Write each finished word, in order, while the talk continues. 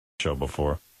show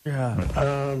before. Yeah.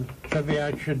 Maybe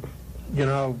I should,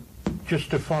 just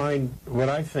define what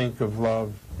I think of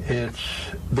love. It's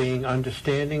being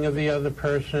understanding of the other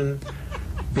person,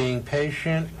 being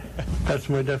patient. That's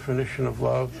my definition of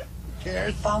love.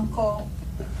 Phone call.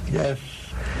 Yes.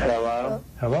 Hello?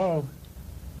 Hello.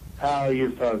 How are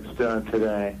you folks doing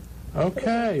today?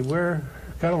 Okay,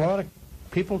 got a lot of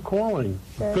people calling.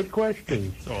 Good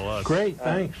questions. Great,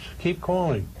 thanks. Keep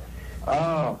calling.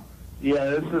 Oh, yeah,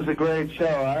 this is a great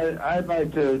show. I'd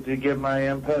like to give my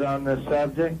input on this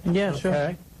subject. Yeah, sure.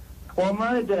 Okay. Well,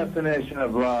 my definition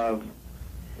of love,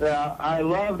 I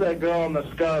love that girl in the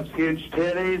scarf's huge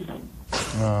titties.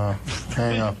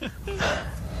 Hang up.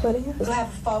 We'll have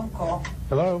a phone call.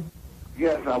 Hello?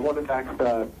 Yes, I wanted to ask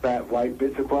that white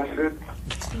bitch a question.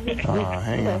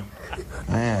 Hang on.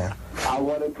 Man. I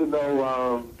wanted to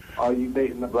know, are you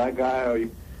dating the black guy or are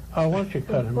you... Oh, why don't you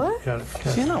cut him? What? Cut.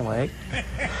 She's not white.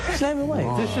 She's not even white.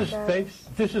 Oh.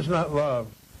 This is not love.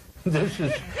 This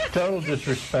is total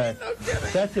disrespect.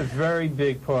 That's a very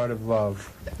big part of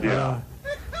love. Yeah.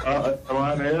 Am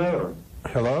I there?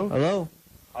 Hello? Hello?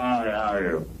 Hi, how are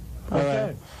you?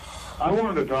 Okay. I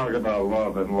wanted to talk about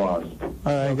love and lust. All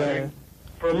right, go ahead.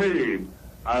 For me,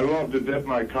 I love to dip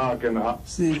my cock in hot...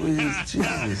 See,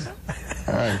 Jesus.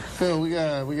 All right, Phil, we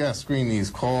gotta screen these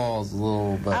calls a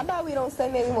little bit. How about we don't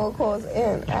send any more calls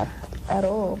in at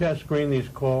all? You gotta screen these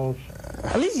calls.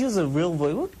 At least use a real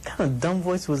voice. What kind of dumb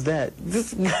voice was that?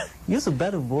 Just use a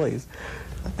better voice.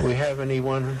 We have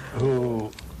anyone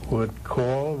who would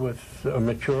call with a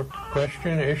mature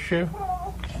question, issue?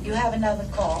 You have another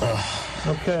call.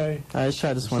 Okay. All right, let's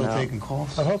try this one Still out. taking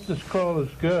calls? I hope this call is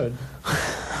good.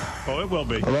 Oh, it will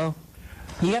be. Hello?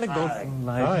 You gotta go Hi. from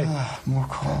live. Hi. More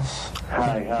calls.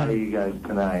 Hi, how are you guys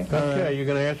tonight? Okay, you're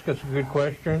going to ask us a good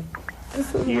question?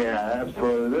 Yeah,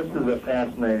 absolutely. This is a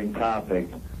fascinating topic.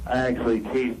 I actually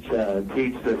teach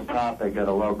this topic at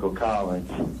a local college.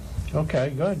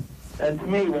 Okay, good. And to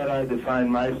me, what I define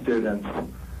my students,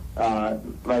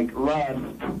 like lust,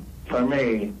 for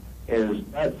me, is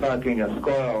butt fucking a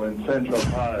squirrel in Central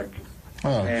Park.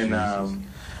 Oh, And, All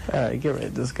right, get rid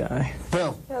of this guy.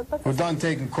 Phil, we're done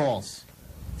taking calls.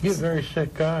 You're a very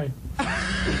sick guy.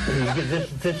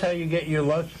 This how you get your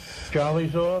lust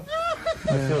jollies off?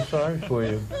 I feel sorry for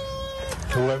you.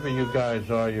 Whoever you guys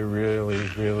are, you really,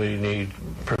 really need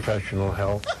professional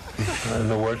help in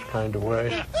the worst kind of way.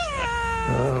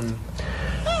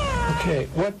 Okay,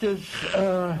 what does,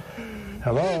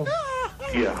 hello?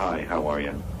 Yeah, hi, how are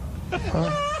you?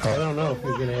 I don't know if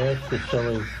you're going to ask a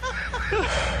silly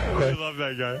I question. love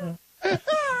that guy.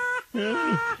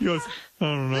 He goes, I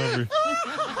don't know if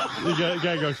the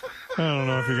guy goes, I don't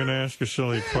know if you're going to ask a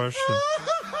silly question.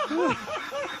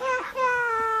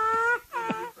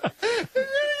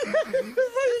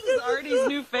 This is Artie's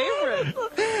new favorite.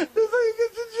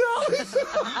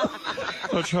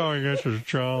 That's how he gets his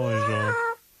jollies on.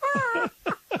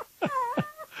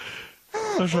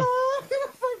 That's a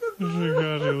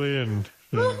Guzzy Lee and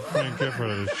Frank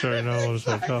Gifford at Cherry Knowles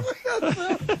Hotel.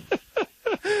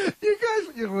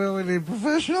 You really need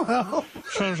professional help.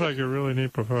 Sounds like you really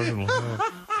need professional help.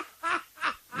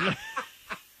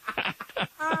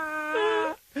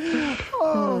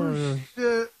 Oh,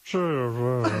 shit.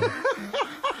 Sure.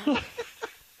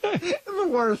 In the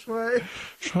worst way.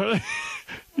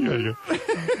 Yeah,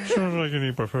 sounds like you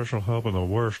need professional help in the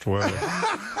worst way.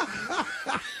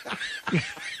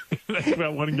 That's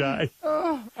about one guy.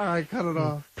 Oh, all right, cut it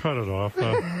off. Cut it off.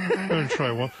 I'm going to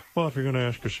try one. Well, if you're going to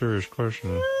ask a serious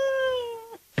question.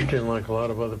 Like a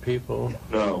lot of other people.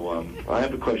 No, I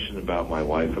have a question about my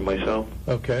wife and myself.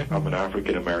 Okay. I'm an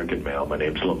African-American male. My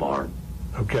name's Lamar.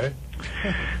 Okay.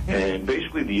 And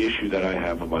basically the issue that I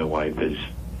have with my wife is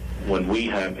when we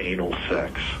have anal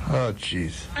sex, Oh,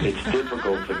 jeez. it's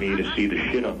difficult for me to see the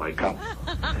shit on my cup.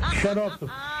 Shut off the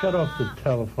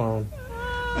telephone.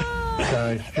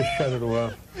 Guys, just shut it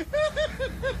off.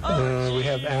 We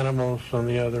have animals on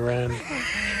the other end.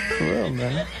 For real,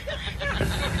 man.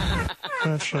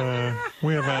 That's, we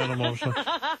have animals.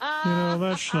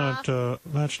 That's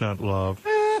not love.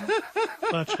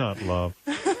 That's not love.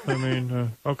 I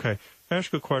mean, okay.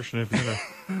 Ask a question if you're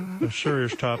in a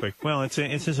serious topic. Well, it's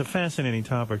a fascinating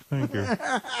topic. Thank you.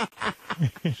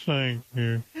 Thank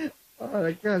you. Oh,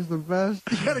 that guy's the best.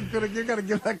 You gotta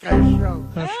give that guy a show.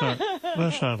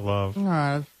 That's not love. All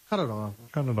right, cut it off.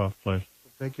 Cut it off, please.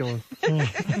 Ridiculous.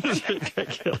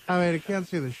 Ridiculous. I mean, he can't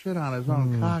see the shit on his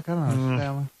own cock. I don't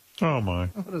understand. Oh, my.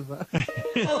 What is that?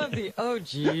 I love the oh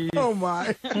geez. Oh,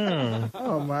 my. Yeah.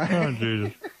 Oh, my. Oh,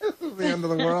 Jesus. This is the end of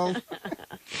the world.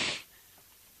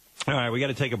 All right, we got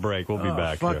to take a break. We'll be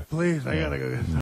back Fuck, here. please. I gotta go.